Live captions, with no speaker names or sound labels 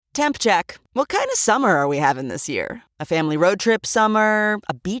Temp check. What kind of summer are we having this year? A family road trip summer?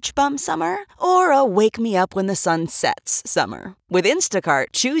 A beach bum summer? Or a wake me up when the sun sets summer? With Instacart,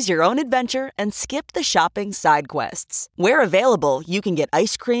 choose your own adventure and skip the shopping side quests. Where available, you can get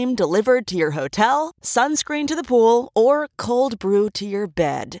ice cream delivered to your hotel, sunscreen to the pool, or cold brew to your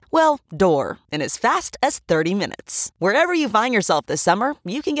bed. Well, door, in as fast as 30 minutes. Wherever you find yourself this summer,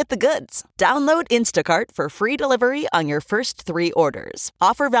 you can get the goods. Download Instacart for free delivery on your first 3 orders.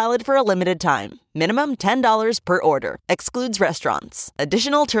 Offer valid for a limited time. Minimum $10 per order. Excludes restaurants.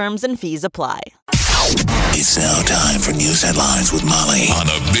 Additional terms and fees apply. It's now time for news headlines with Molly on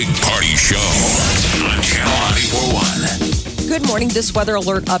the Big Party Show on Channel 941. Good morning. This weather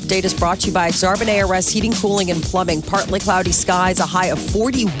alert update is brought to you by Exarban ARS Heating, Cooling, and Plumbing. Partly cloudy skies, a high of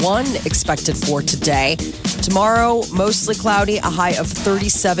 41 expected for today. Tomorrow, mostly cloudy, a high of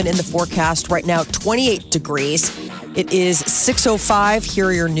 37 in the forecast. Right now, 28 degrees. It is 6:05. Here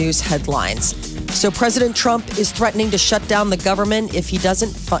are your news headlines. So President Trump is threatening to shut down the government if he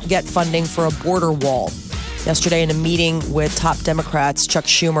doesn't get funding for a border wall. Yesterday, in a meeting with top Democrats, Chuck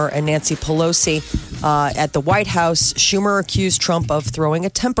Schumer and Nancy Pelosi at the White House, Schumer accused Trump of throwing a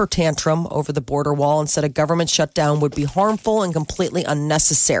temper tantrum over the border wall and said a government shutdown would be harmful and completely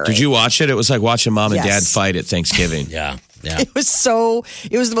unnecessary. Did you watch it? It was like watching mom and dad fight at Thanksgiving. Yeah. It was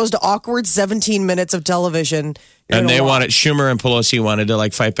the most awkward 17 minutes of television. And Schumer and Pelosi wanted to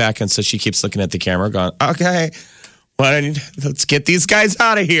like fight back. And so she keeps looking at the camera going, okay, well, let's get these guys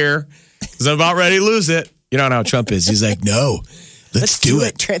out of here because I'm about ready to lose it. You know how Trump is. He's like, no, let's do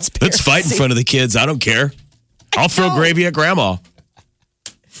it. Transparency. Let's fight in front of the kids. I don't care. I'll throw gravy at grandma.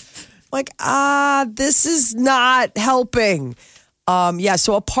 Like, this is not helping.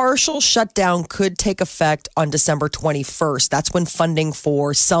 So a partial shutdown could take effect on December 21st. That's when funding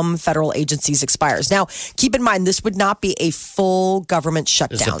for some federal agencies expires. Now, keep in mind, this would not be a full government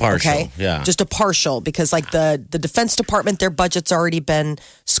shutdown. Just a partial, okay? yeah. Just a partial, because like the Defense Department, their budget's already been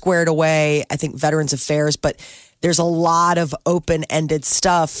squared away. I think Veterans Affairs, but there's a lot of open-ended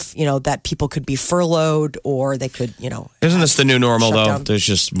stuff, that people could be furloughed or they could, Isn't this the new normal, though? down. There's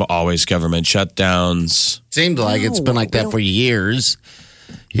just always government shutdowns. Seemed like it's been like that for years.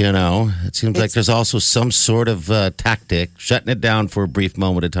 It seems like there's also some sort of tactic, shutting it down for a brief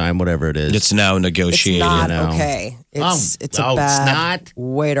moment of time, whatever it is. It's now negotiated. It's not okay. It's a bad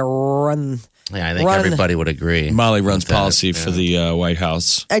way to run. Yeah, I think everybody would agree. Molly runs policy for the White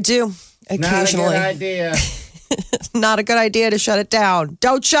House. I do, occasionally. Not a good idea. Not a good idea to shut it down.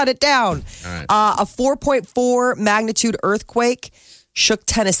 Don't shut it down. All right. A 4.4 magnitude earthquake shook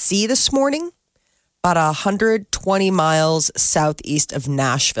Tennessee this morning, about 120 miles southeast of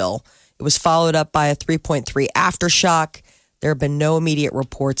Nashville. It was followed up by a 3.3 aftershock. There have been no immediate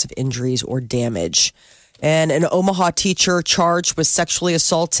reports of injuries or damage. And an Omaha teacher charged with sexually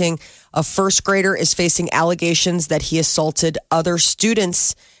assaulting a first grader is facing allegations that he assaulted other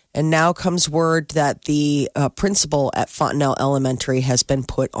students. And now comes word that the principal at Fontenelle Elementary has been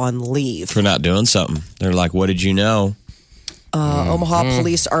put on leave. For not doing something. They're like, what did you know? Omaha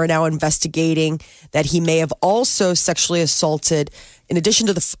police are now investigating that he may have also sexually assaulted. In addition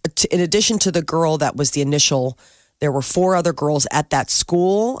to the girl that was the initial, there were 4 other girls at that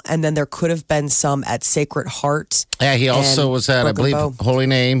school, and then there could have been some at Sacred Heart. Yeah, he also was at, I believe, Bow. Holy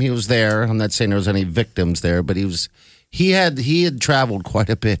Name. He was there. I'm not saying there was any victims there, but he had traveled quite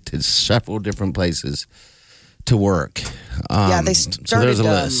a bit to several different places to work. They so started there's a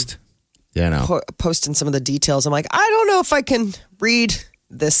list. Posting some of the details. I'm like, I don't know if I can read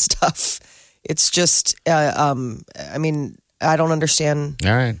this stuff. It's just, I don't understand.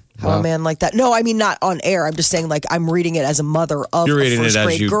 All right. How a man like that. No, I mean, not on air. I'm just saying, like, I'm reading it as a mother of You're a reading first it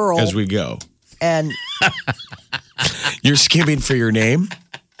grade girl. as we go. And You're skimming for your name?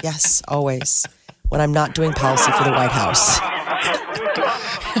 yes, always. When I'm not doing policy for the White House.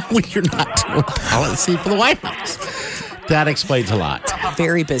 When you're not doing policy for the White House. That explains a lot.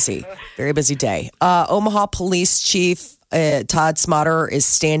 Very busy day. Omaha Police Chief Todd Smotter is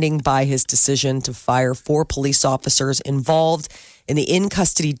standing by his decision to fire 4 police officers involved in the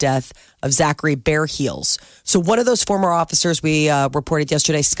in-custody death of Zachary Bare Heels. So one of those former officers we reported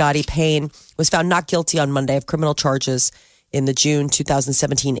yesterday, Scotty Payne, was found not guilty on Monday of criminal charges in the June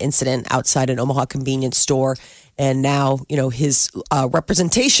 2017 incident outside an Omaha convenience store. And now, his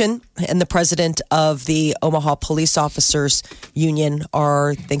representation and the president of the Omaha Police Officers Union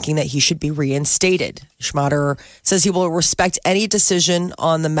are thinking that he should be reinstated. Schmatter says he will respect any decision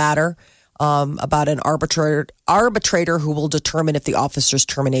on the matter. about an arbitrator who will determine if the officer's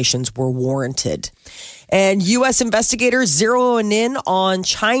terminations were warranted. And U.S. investigators zeroing in on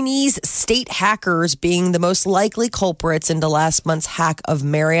Chinese state hackers being the most likely culprits into last month's hack of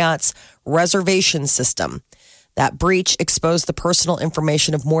Marriott's reservation system. That breach exposed the personal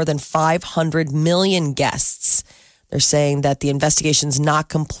information of more than 500 million guests. They're saying that the investigation's not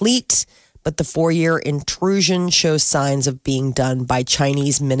complete, but the 4-year intrusion shows signs of being done by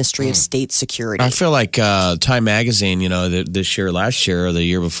Chinese Ministry of State Security. I feel like Time Magazine, this year, last year, or the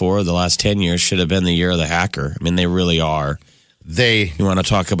year before, the last 10 years should have been the year of the hacker. I mean, they really are. You want to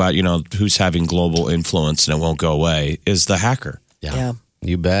talk about, who's having global influence and it won't go away, is the hacker. Yeah.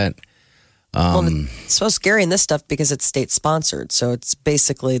 You bet. Well, it's so scary in this stuff because it's state sponsored. So it's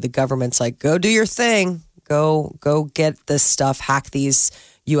basically the government's like, go do your thing. Go get this stuff, hack these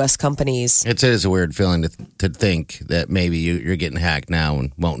U.S. companies. It is a weird feeling to think that maybe you're getting hacked now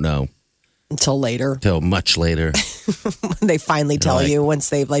and won't know. Until later. Until much later. When they finally tell you, once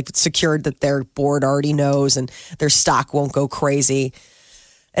they've secured that their board already knows and their stock won't go crazy.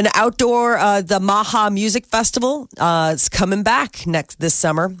 An outdoor, the Maha Music Festival is coming back this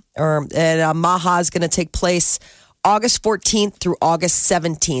summer. And Maha is going to take place August 14th through August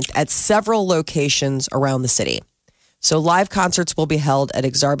 17th at several locations around the city. So live concerts will be held at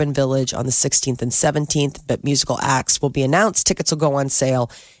Exarban Village on the 16th and 17th, but musical acts will be announced. Tickets will go on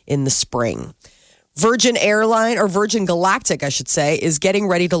sale in the spring. Virgin Galactic, I should say, is getting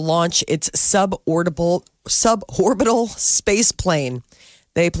ready to launch its suborbital space plane.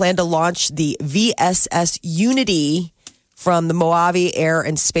 They plan to launch the VSS Unity from the Mojave Air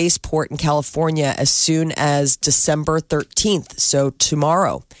and Spaceport in California as soon as December 13th, so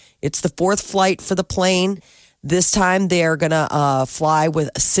tomorrow. It's the 4th flight for the plane. This time they're going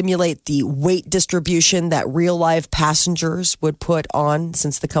to simulate the weight distribution that real-life passengers would put on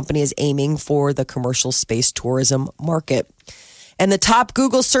since the company is aiming for the commercial space tourism market. And the top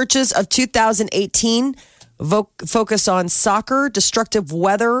Google searches of 2018 focus on soccer, destructive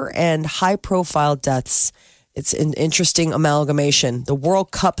weather, and high-profile deaths. It's an interesting amalgamation. The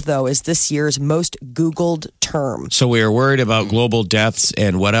World Cup, though, is this year's most Googled term. So we are worried about global deaths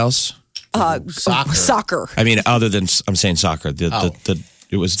and what else? Soccer. I mean, other than, I'm saying soccer.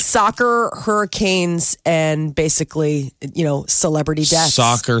 It was soccer, hurricanes, and basically, celebrity deaths.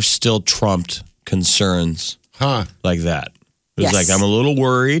 Soccer still trumped concerns like that. It was Yes. like, I'm a little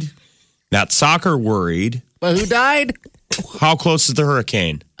worried. Not soccer worried. But who died? How close is the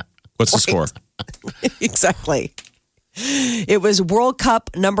hurricane? What's the score? Exactly. It was World Cup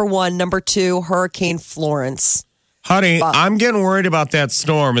number 1, number 2, Hurricane Florence. Honey, I'm getting worried about that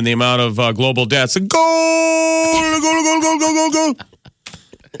storm and the amount of global deaths. Goal!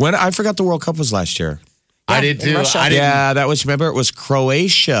 When I forgot the World Cup was last year. I did too. Remember, it was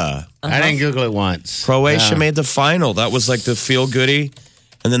Croatia. I didn't Google it once. Croatia made the final. That was like the feel goodie.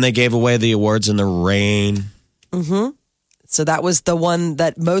 And then they gave away the awards in the rain. Mm-hmm. So that was the one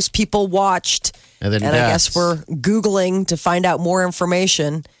that most people watched. And then I guess we're Googling to find out more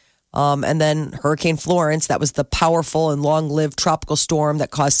information. And then Hurricane Florence, that was the powerful and long-lived tropical storm that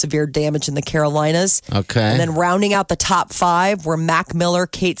caused severe damage in the Carolinas. Okay. And then rounding out the top 5 were Mac Miller,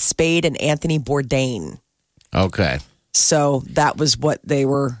 Kate Spade, and Anthony Bourdain. Okay. So that was what they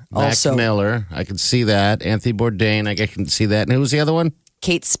were also. Mac Miller, I can see that. Anthony Bourdain, I can see that. And who was the other one?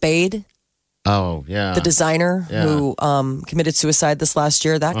 Kate Spade. Oh, yeah. The designer who committed suicide this last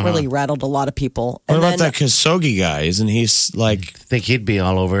year. That really rattled a lot of people. What about that Khashoggi guy? Isn't he like... I think he'd be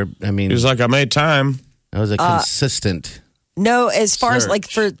all over. I mean... He was like, I made time. That was a consistent... No, as far as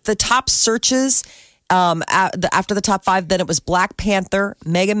search. for the top searches, after the top 5, then it was Black Panther,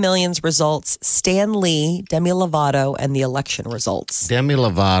 Mega Millions results, Stan Lee, Demi Lovato, and the election results. Demi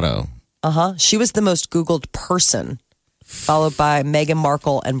Lovato. She was the most Googled person, followed by Meghan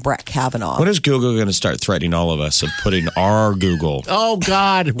Markle and Brett Kavanaugh. When is Google going to start threatening all of us of putting our Google? Oh,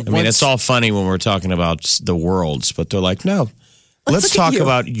 God. I mean, it's all funny when we're talking about the worlds, but they're like, no. Let's talk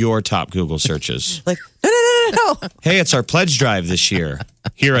about your top Google searches. Like, no. Hey, it's our pledge drive this year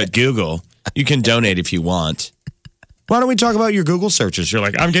here at Google. You can donate if you want. Why don't we talk about your Google searches? You're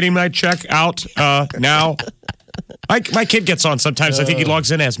like, I'm getting my check out now. My kid gets on sometimes. I think he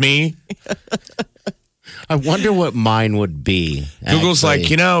logs in as me. I wonder what mine would be. Google's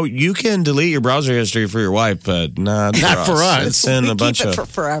actually. like, you can delete your browser history for your wife, but not for us. It's in a bunch of for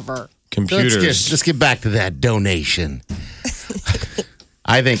forever. computers. Let's get back to that donation.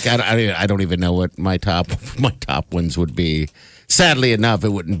 I think I don't even know what my top ones would be. Sadly enough, it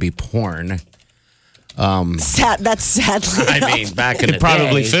wouldn't be porn. That's sadly. I mean, back in the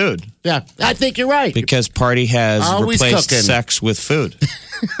Probably day. food. Yeah, I think you're right. Because Party has Always replaced cooking. sex with food.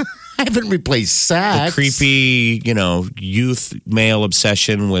 I haven't replaced sex. The creepy, youth male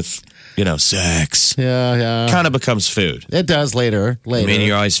obsession with, sex Yeah. kind of becomes food. It does later. I mean,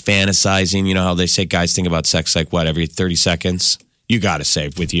 you're always fantasizing. You know how they say guys think about sex like what, every 30 seconds? You got to say,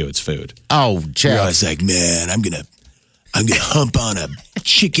 with you, it's food. Oh, You're Jeff. always like, man, I'm gonna hump on a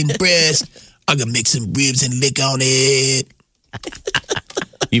chicken breast. I'm gonna make some ribs and lick on it.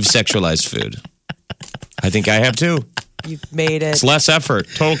 You've sexualized food. I think I have too. You've made it. It's less effort,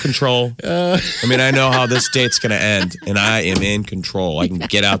 total control. I mean, I know how this date's gonna end, and I am in control. I can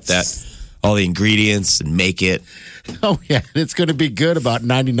get out all the ingredients and make it. Oh, yeah. It's going to be good about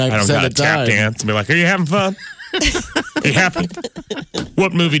 99% I don't of gotta the time. tap dance and be like, "Are you having fun? Are you happy?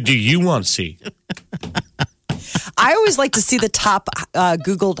 What movie do you want to see?" I always like to see the top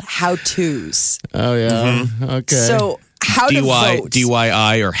Googled how-tos. Oh, yeah. Okay. So how to vote.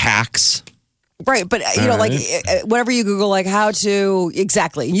 DIY or hacks. Right, but like whenever you Google like how to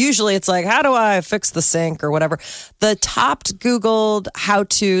exactly, usually it's like how do I fix the sink or whatever. The top Googled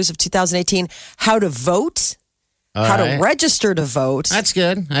how-tos of 2018: how to vote, how to register to vote. That's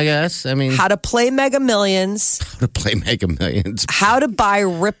good, I guess. I mean, how to play Mega Millions, to play Mega Millions. how to buy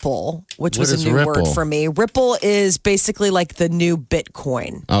Ripple, which What was is a new Ripple? word for me. Ripple is basically like the new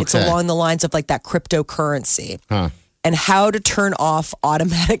Bitcoin. It's Okay. along the lines of like that cryptocurrency. Huh. And how to turn off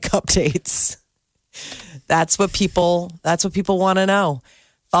automatic updates. That's what people want to know.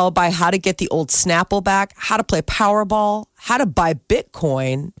 Followed by how to get the old Snapple back, how to play Powerball, how to buy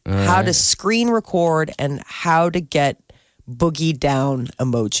Bitcoin, how to screen record, and how to get boogie down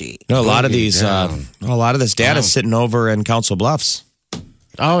emoji. No, a lot of these, down. a lot of this data is sitting over in Council Bluffs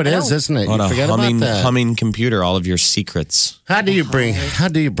Oh, it is, isn't it? on You a forget about that. humming computer. All of your secrets. How do you bring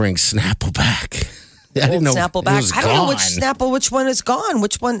Snapple back? I didn't know Snapple it back. was I don't know which gone. Snapple, which one is gone,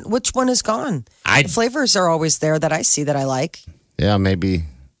 which one is gone. The flavors are always there that I see that I like. Yeah, maybe.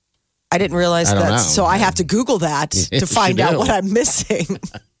 I didn't realize I don't that, know. so I have to Google that to Yes, find you out do. what I'm missing.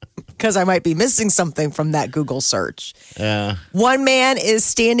 Because I might be missing something from that Google search. Yeah. One man is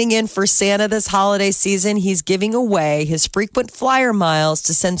standing in for Santa this holiday season. He's giving away his frequent flyer miles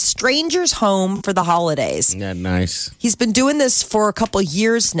to send strangers home for the holidays. Yeah, nice. He's been doing this for a couple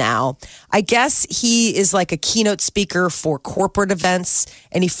years now. I guess he is like a keynote speaker for corporate events,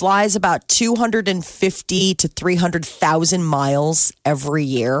 and he flies about 250 to 300,000 miles every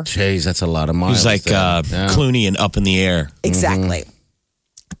year. Jeez, that's a lot of miles. He's like there. Yeah. Clooney and Up in the Air. Exactly.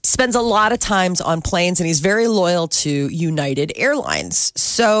 Spends a lot of times on planes, and he's very loyal to United Airlines.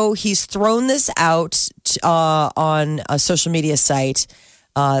 So he's thrown this out on a social media site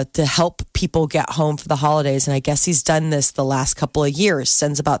to help people get home for the holidays. And I guess he's done this the last couple of years.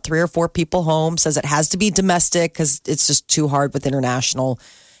 Sends about 3 or 4 people home, says it has to be domestic because it's just too hard with international.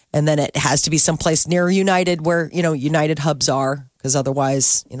 And then it has to be someplace near United where, United hubs are, because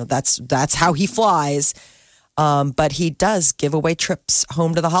otherwise, that's how he flies. But he does give away trips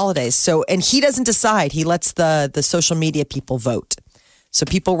home to the holidays. So, and he doesn't decide. He lets the social media people vote. So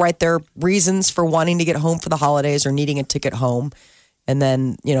people write their reasons for wanting to get home for the holidays or needing a ticket home. And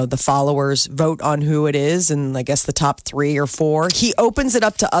then, the followers vote on who it is. And I guess the top 3 or 4. He opens it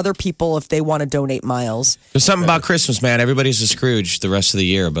up to other people if they want to donate miles. There's something about Christmas, man. Everybody's a Scrooge the rest of the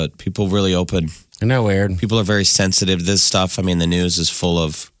year, but people really open. Isn't that weird? People are very sensitive to this stuff. I mean, the news is full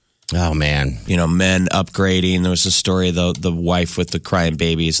of, Oh, man. men upgrading. There was a story, the wife with the crying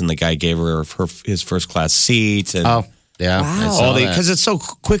babies, and the guy gave her his first class seat. And Oh, yeah. Wow. I saw that. because it's so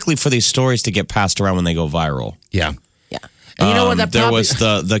quickly for these stories to get passed around when they go viral. Yeah. Yeah. And you know what? That There probably- was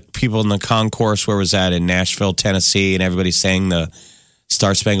the people in the concourse. Where was that? In Nashville, Tennessee, and everybody sang the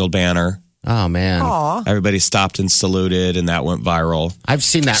Star Spangled Banner. Oh, man. Aw. Everybody stopped and saluted, and that went viral. I've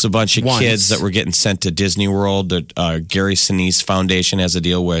seen that It's a bunch of once. kids that were getting sent to Disney World. The Gary Sinise Foundation has a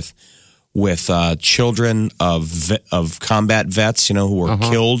deal with children of combat vets, who were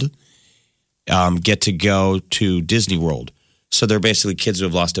killed, get to go to Disney World. So they're basically kids who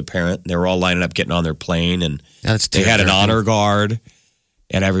have lost a parent. They were all lining up, getting on their plane, and That's they had an tearjerking. honor guard.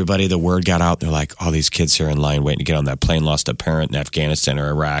 And everybody, the word got out. They're like, all these kids here in line waiting to get on that plane lost a parent in Afghanistan or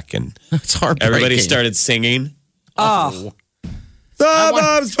Iraq. And It's heartbreaking. everybody started singing. Oh, The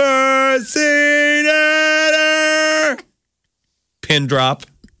Bob's first Senator. Pin drop.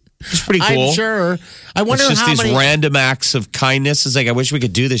 It's pretty cool. I'm sure. I wonder It's just how these many. random acts of kindness. It's like, I wish we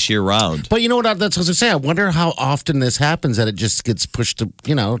could do this year round. But you know what? That's what I was going to say. I wonder how often this happens that it just gets pushed to,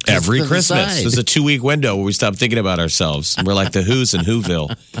 just Every to the Christmas. side. There's a 2-week window where we stop thinking about ourselves. And we're like the Who's in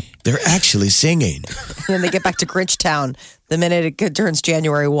Whoville. They're actually singing. and then they get back to Grinch Town the minute it turns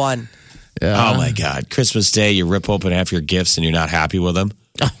January 1. Oh my God. Christmas Day, you rip open half your gifts and you're not happy with them.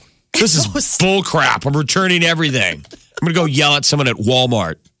 This is bull crap. I'm returning everything. I'm going to go yell at someone at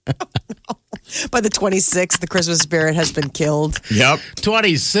Walmart. By the 26th, the Christmas spirit has been killed. Yep.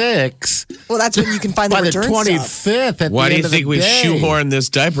 26. Well, that's when you can find the By the return stuff. 25th. At Why the do end you of the think we day. shoehorn this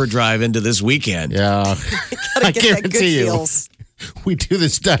diaper drive into this weekend? Yeah. Gotta I get that good guarantee you. feels. We do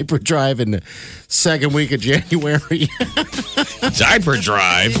this diaper drive in the second week of January. Diaper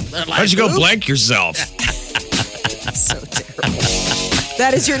drive? Why don't you go blank yourself? So terrible.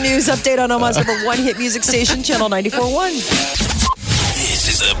 That is your news update on Omaha's number one hit music station, Channel 94.1. This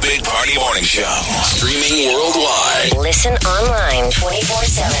is the Big Party Morning Show. Streaming worldwide. Listen online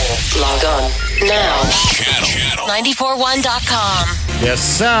 24/7. Log on now. Channel 941.com.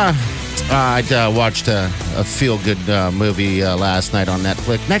 Yes, I watched a feel-good movie last night on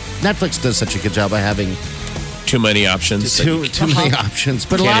Netflix. Netflix does such a good job of having Too many options. too many options,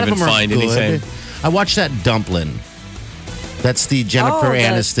 but a Can't lot of even them are find good. anything. I watched that Dumpling. That's the Jennifer Oh,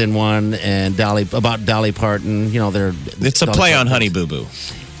 that- Aniston one, and about Dolly Parton. You know, It's a Dolly play on Parton. Honey Boo Boo.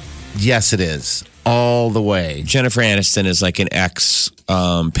 Yes, it is all the way. Jennifer Aniston is like an ex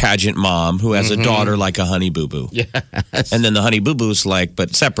pageant mom who has a daughter like a Honey Boo Boo. Yes. And then the Honey Boo Boo's like,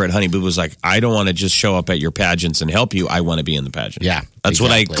 but separate. Honey Boo Boo's like, I don't want to just show up at your pageants and help you. I want to be in the pageant. Yeah, That's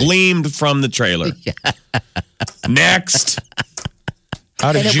what I exactly. gleamed from the trailer. Next.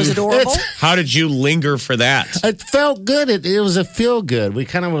 How did And it was adorable. How did you linger for that? It felt good. It was a feel good. We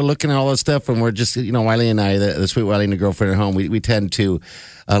kind of were looking at all this stuff, and we're just, Wiley and I, the sweet Wiley and the girlfriend at home, we tend to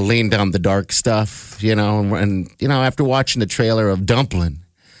lean down the dark stuff, and after watching the trailer of Dumpling,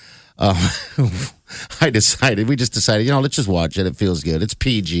 we just decided, let's just watch it. It feels good. It's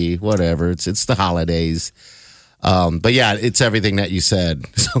PG, whatever. It's the holidays. But yeah, it's everything that you said.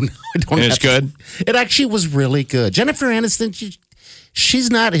 So no, I don't. And it's good? It actually was really good. Jennifer Aniston, she's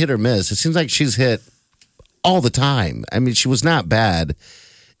not hit or miss. It seems like she's hit all the time. I mean, she was not bad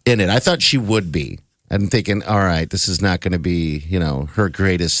in it. I thought she would be. I'm thinking, all right, this is not going to be, her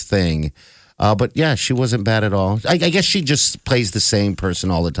greatest thing. But yeah, she wasn't bad at all. I guess she just plays the same person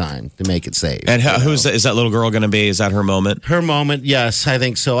all the time to make it safe. And who's that? Is that little girl going to be? Is that her moment? Her moment, yes, I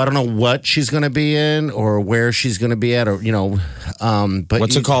think so. I don't know what she's going to be in or where she's going to be at, or but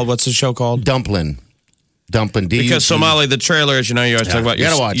What's it called? What's the show called? Dumpling. Because Somali, the trailer, as you know, you always talk about you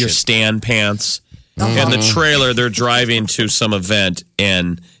gotta watch your it. stand pants. In the trailer, they're driving to some event,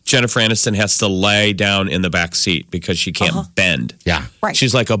 and Jennifer Aniston has to lay down in the back seat because she can't bend. Yeah. Right.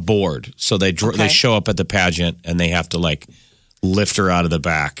 She's like a board. So they show up at the pageant, and they have to lift her out of the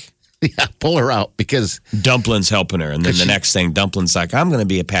back. Yeah, pull her out because Dumpling's helping her, and then the next thing, Dumpling's like, "I'm going to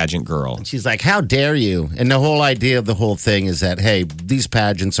be a pageant girl." she's like, how dare you? And the whole idea of the whole thing is that, hey, these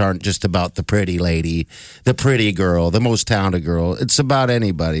pageants aren't just about the pretty lady, the pretty girl, the most talented girl. It's about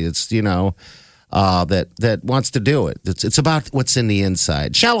anybody. It's, that wants to do it. It's about what's in the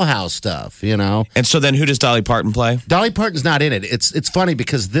inside. Shallow House stuff, And so then, who does Dolly Parton play? Dolly Parton's not in it. It's funny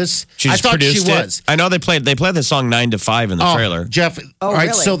because She I just thought produced she it. was. I know they played the song 9 to 5 in the trailer. Jeff. All right,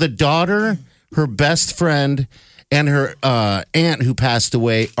 really? so the daughter, her best friend, and her aunt who passed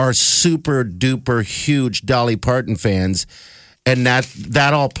away are super duper huge Dolly Parton fans. And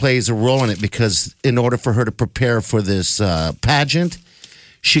that all plays a role in it because in order for her to prepare for this pageant,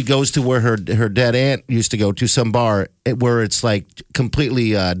 she goes to where her dead aunt used to go to, some bar where it's like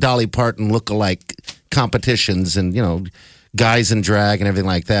completely Dolly Parton lookalike competitions and, guys in drag and everything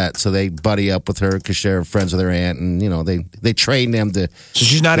like that. So they buddy up with her because they're friends with her aunt and, they train them to. So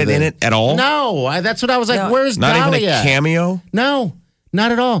she's not in it at all? No, that's what I was like. No. Where's Not Dolly even a at? cameo? No,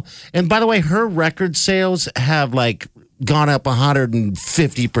 not at all. And by the way, her record sales have gone up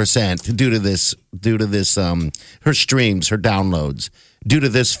 150% due to this her streams, her downloads, due to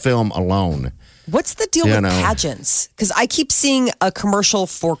this film alone. What's the deal with pageants? Because I keep seeing a commercial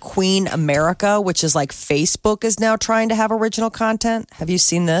for Queen America, which is like Facebook is now trying to have original content. Have you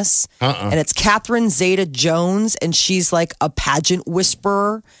seen this? And it's Catherine Zeta-Jones, and she's like a pageant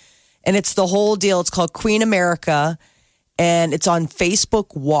whisperer. And it's the whole deal. It's called Queen America, and it's on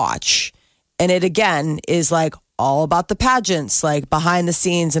Facebook Watch. And it, again, is like all about the pageants, like behind the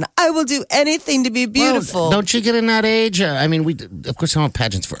scenes, and I will do anything to be beautiful. Well, don't you get in that age? I mean, we of course don't have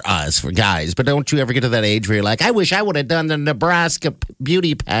pageants for us, for guys, but don't you ever get to that age where you're like, I wish I would have done the Nebraska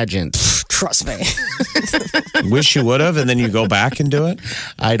beauty pageant? Trust me. Wish you would have, and then you go back and do it?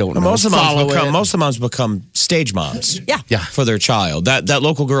 I don't know. Most of Follow moms become stage moms. Yeah. For their child. That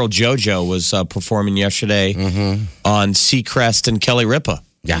local girl JoJo was performing yesterday on Seacrest and Kelly Ripa.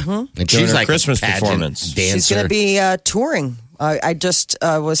 Yeah, and Doing she's her like Christmas a pageant performance. dancer. She's going to be touring. I just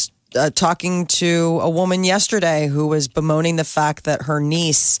was talking to a woman yesterday who was bemoaning the fact that her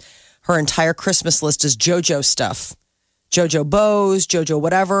niece, her entire Christmas list is JoJo stuff. JoJo bows, JoJo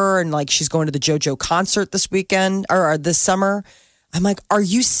whatever. And like she's going to the JoJo concert this weekend or this summer. I'm like, are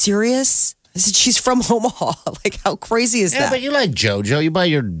you serious? I said, she's from Omaha. Like, how crazy is Yeah, that? but you like JoJo. You buy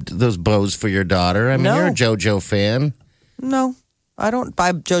those bows for your daughter. I mean, No. you're a JoJo fan. No, I don't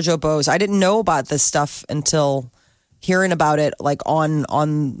buy JoJo bows. I didn't know about this stuff until hearing about it, like on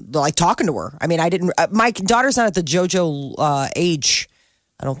like talking to her. I mean, I didn't. My daughter's not at the JoJo age.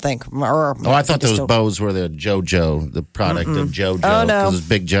 I don't think. I thought those bows were the JoJo, the product of JoJo. Oh, no. Those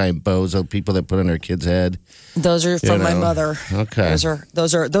big giant bows of people that put on their kid's head. Those are from my know. mother. Okay.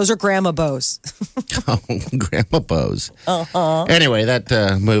 Those are grandma bows. Oh, grandma bows. Anyway,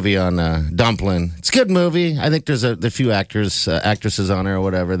 that movie on Dumpling, it's a good movie. I think there's a few actresses on there or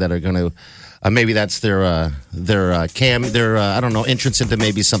whatever that are going to. Maybe that's their I don't know, entrance into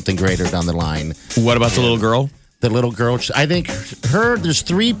maybe something greater down the line. What about the little girl? The little girl, I think there's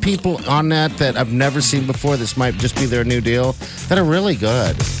 3 people on that I've never seen before. This might just be their new deal that are really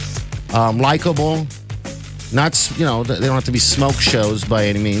good. Likeable. Not, they don't have to be smoke shows by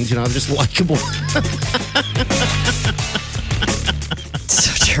any means, just likable.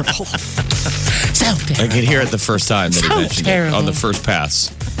 So terrible. I could hear it the first time that he mentioned it on the first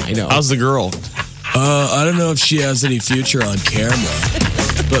pass. I know. How's the girl? I don't know if she has any future on camera,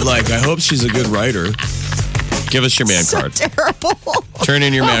 but I hope she's a good writer. Give us your man card. Terrible. Turn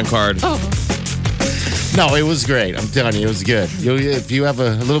in your man card. No, it was great. I'm telling you, it was good. If you have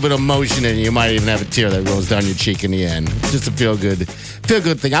a little bit of emotion in you, you might even have a tear that rolls down your cheek in the end. Just a feel good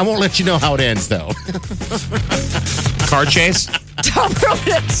thing. I won't let you know how it ends, though. Car chase? Tom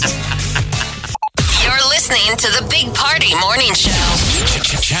Rodas. You're listening to the Big Party Morning Show.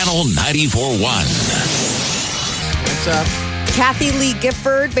 Channel 94.1. What's up? Kathy Lee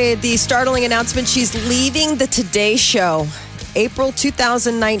Gifford made the startling announcement she's leaving the Today Show. April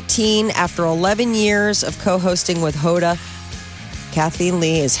 2019, after 11 years of co-hosting with Hoda, Kathy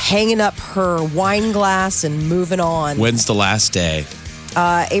Lee is hanging up her wine glass and moving on. When's the last day?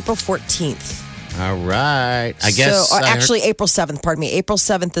 April 14th. All right. I guess. So, actually, April 7th, pardon me. April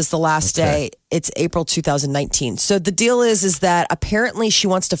 7th is the last day. It's April 2019. So the deal is that apparently she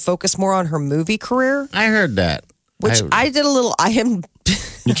wants to focus more on her movie career, I heard that. which I did a little.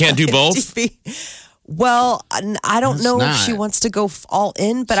 You can't do both? Well, I don't know if she not. wants to go all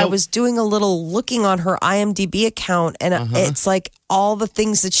in, but I was doing a little looking on her IMDb account, and it's like all the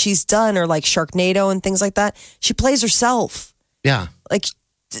things that she's done are like Sharknado and things like that. She plays herself. Yeah. Like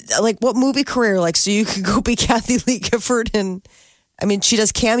what movie career? Like, so you could go be Kathy Lee Gifford, and I mean, she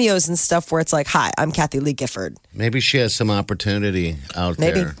does cameos and stuff where it's like, "Hi, I'm Kathy Lee Gifford." Maybe she has some opportunity out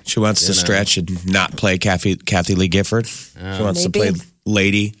Maybe. there. She wants to stretch and not play Kathy Lee Gifford. She wants to play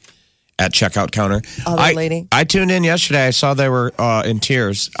lady at checkout counter. Other lady. I tuned in yesterday. I saw they were in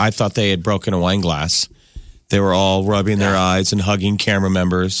tears. I thought they had broken a wine glass. They were all rubbing their eyes and hugging camera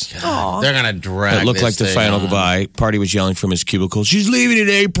members. They're going to drag It looked this like the thing final on. goodbye. Party was yelling from his cubicle, "She's leaving in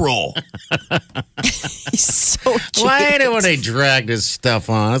April." He's so cute. Why do they drag this stuff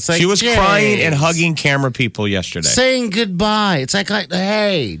on? It's like She was crying and jeez. hugging camera people yesterday. Saying goodbye. It's like,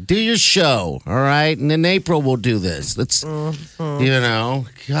 hey, do your show, all right? And in April, we'll do this. Let's,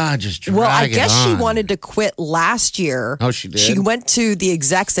 God, just drag Well, I it guess she on. wanted to quit last year. Oh, she did? She went to the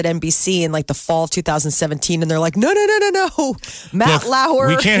execs at NBC in like the fall of 2017, and they're like, no. Matt Lauer.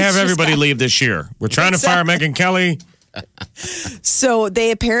 We can't have is just everybody out." leave this year. We're trying to fire Megyn Kelly. So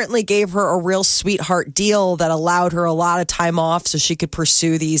they apparently gave her a real sweetheart deal that allowed her a lot of time off so she could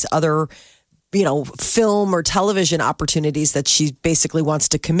pursue these other, film or television opportunities that she basically wants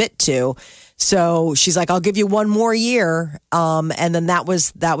to commit to. So she's like, I'll give you one more year. And then that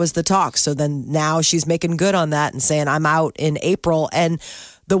was the talk. So then now she's making good on that and saying, I'm out in April. And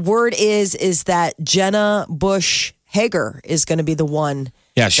the word is that Jenna Bush Hager is going to be the one.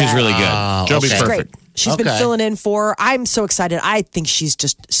 Yeah, she's really good. Joe be okay. perfect. Great. She's been Okay. filling in for her. I'm so excited. I think she's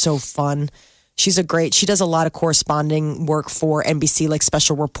just so fun. She does a lot of corresponding work for NBC, like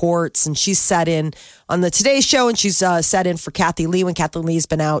special reports. And she's sat in on the Today Show, and she's sat in for Kathy Lee when Kathy Lee's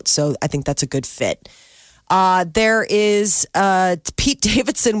been out. So I think that's a good fit. There is Pete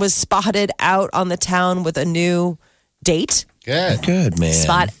Davidson was spotted out on the town with a new date. Good, man.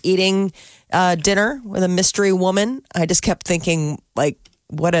 Spot eating dinner with a mystery woman. I just kept thinking,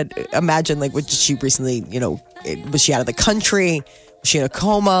 imagine, was she recently, was she out of the country? Was she in a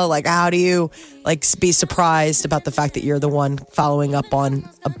coma? Like, how do you, be surprised about the fact that you're the one following up on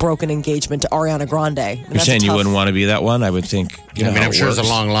a broken engagement to Ariana Grande? You're saying you wouldn't want to be that one? I would think. You know, I'm sure there's a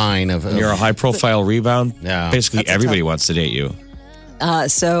long line of. You're a high profile rebound. Yeah. Basically, everybody wants to date you.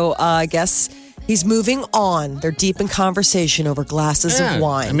 So I guess he's moving on. They're deep in conversation over glasses of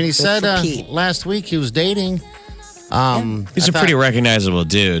wine. I mean, he Good said for Pete. last week he was dating. He's a pretty recognizable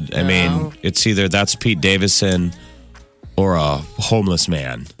dude. I mean, it's either that's Pete Davidson or a homeless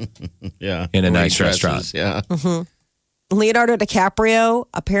man Yeah. in a Wearing nice dresses, restaurant. Yeah. Leonardo DiCaprio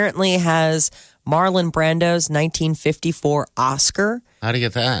apparently has Marlon Brando's 1954 Oscar. How'd you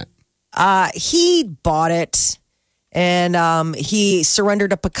get that? He bought it, and he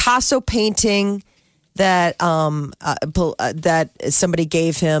surrendered a Picasso painting that that somebody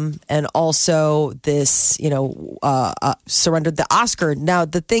gave him, and also this, surrendered the Oscar. Now,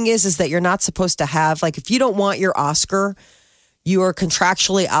 the thing is that you're not supposed to have, like, if you don't want your Oscar, you are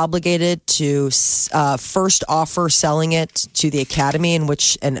contractually obligated to first offer selling it to the Academy,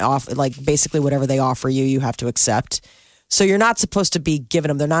 basically whatever they offer you, you have to accept. So you're not supposed to be giving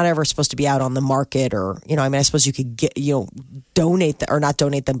them. They're not ever supposed to be out on the market, or I suppose you could get donate them, or not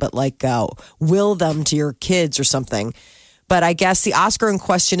donate them, but will them to your kids or something. But I guess the Oscar in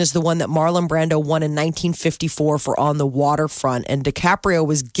question is the one that Marlon Brando won in 1954 for On the Waterfront. And DiCaprio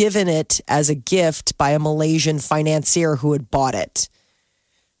was given it as a gift by a Malaysian financier who had bought it.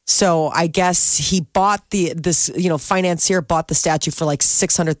 So I guess he bought financier bought the statue for like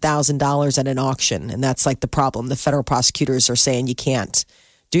 $600,000 at an auction. And that's like the problem. The federal prosecutors are saying you can't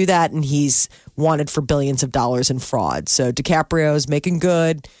do that. And he's wanted for billions of dollars in fraud. So DiCaprio is making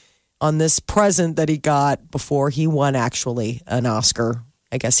good on this present that he got before he won actually an Oscar.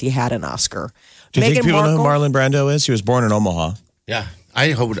 I guess he had an Oscar. Do you think people know who Marlon Brando is? He was born in Omaha. Yeah,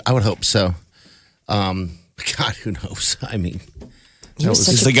 I would hope so. God, who knows? I mean,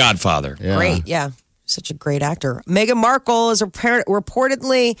 He's the Godfather. Yeah. Great, yeah. Such a great actor. Meghan Markle is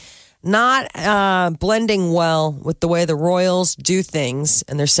reportedly not blending well with the way the royals do things,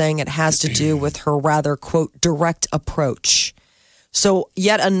 and they're saying it has to do with her rather, quote, direct approach. So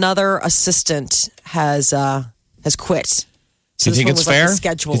yet another assistant has quit. Do you think it's fair?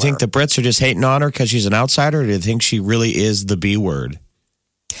 Do you think the Brits are just hating on her because she's an outsider, or do you think she really is the B word?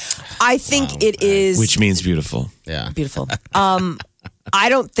 I think it is. Which means beautiful. Yeah. Beautiful. I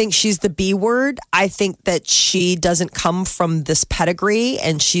don't think she's the B word. I think that she doesn't come from this pedigree,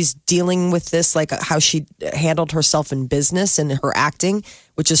 and she's dealing with this like how she handled herself in business and her acting,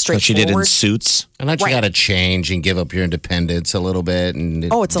 which is straightforward. What she did in Suits. And you got to change and give up your independence a little bit and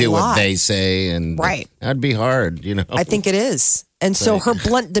it's do a lot. what they say. And that'd be hard, I think it is. And so her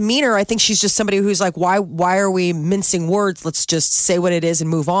blunt demeanor, I think she's just somebody who's like, why are we mincing words? Let's just say what it is and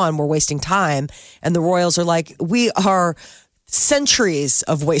move on. We're wasting time. And the royals are like, we are centuries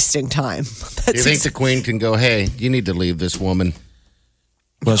of wasting time. Do you think the Queen can go, hey, you need to leave this woman?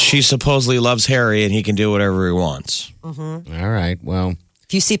 Well, she supposedly loves Harry, and he can do whatever he wants. Mm-hmm. All right, well.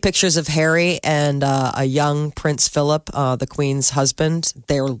 If you see pictures of Harry and a young Prince Philip, the Queen's husband,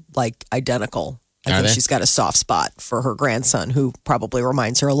 they're like identical. I think she's got a soft spot for her grandson, who probably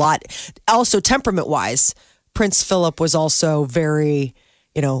reminds her a lot. Also, temperament-wise, Prince Philip was also very,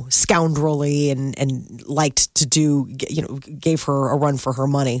 scoundrelly and liked to do, gave her a run for her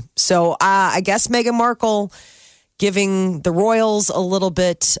money. So I guess Meghan Markle giving the royals a little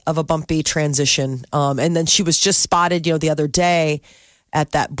bit of a bumpy transition. And then she was just spotted, the other day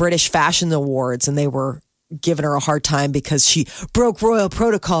at that British Fashion Awards, and they were giving her a hard time because she broke royal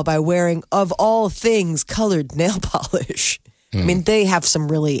protocol by wearing, of all things, colored nail polish. I mean, they have some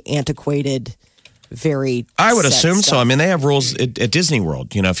really antiquated, I would assume stuff. so. I mean, they have rules at Disney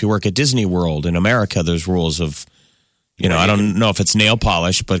World. If you work at Disney World in America, there's rules of, I don't know if it's nail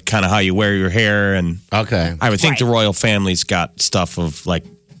polish, but kind of how you wear your hair. And okay, I would think the royal family's got stuff of like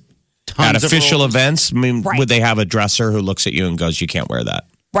at official events. I mean, would they have a dresser who looks at you and goes, "You can't wear that."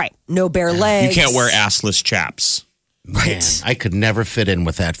 Right. No bare legs. You can't wear assless chaps. Man, I could never fit in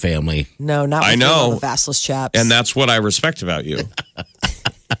with that family. No, not with I know. the assless chaps. And that's what I respect about you.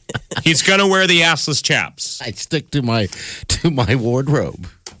 He's going to wear the assless chaps. I'd stick to my wardrobe.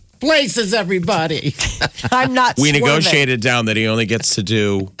 Places, everybody. I'm not We swerving. negotiated down that he only gets to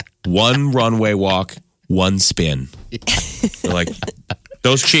do one runway walk, one spin. They're like,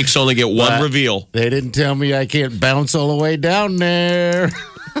 those cheeks only get one reveal. They didn't tell me I can't bounce all the way down there.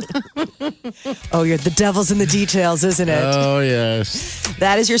 Oh, you're the devil's in the details, isn't it? Oh, yes.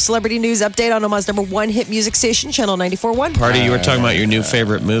 That is your celebrity news update on Omaha's number one hit music station, Channel 94.1. Party, you were talking about your new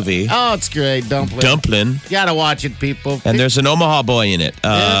favorite movie. Oh, it's great. Dumpling. Gotta watch it, people. And there's an Omaha boy in it.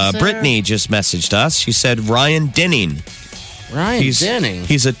 Yes, sir. Brittany just messaged us. She said Ryan Denning. Denning.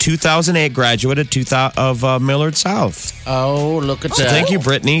 He's a 2008 graduate of Millard South. Oh, look at So that. thank you,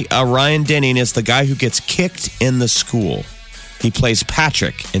 Brittany. Ryan Denning is the guy who gets kicked in the school. He plays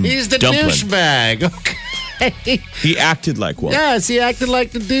Patrick in He's the Dumpling. douchebag. Okay. He acted like one. Yes, he acted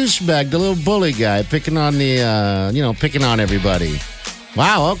like the douchebag, the little bully guy, picking on picking on everybody.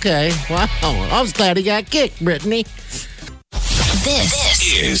 Wow, okay. Wow. I was glad he got kicked, Brittany. This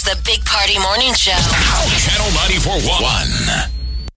This is The Big Party Morning Show. Channel 94.1.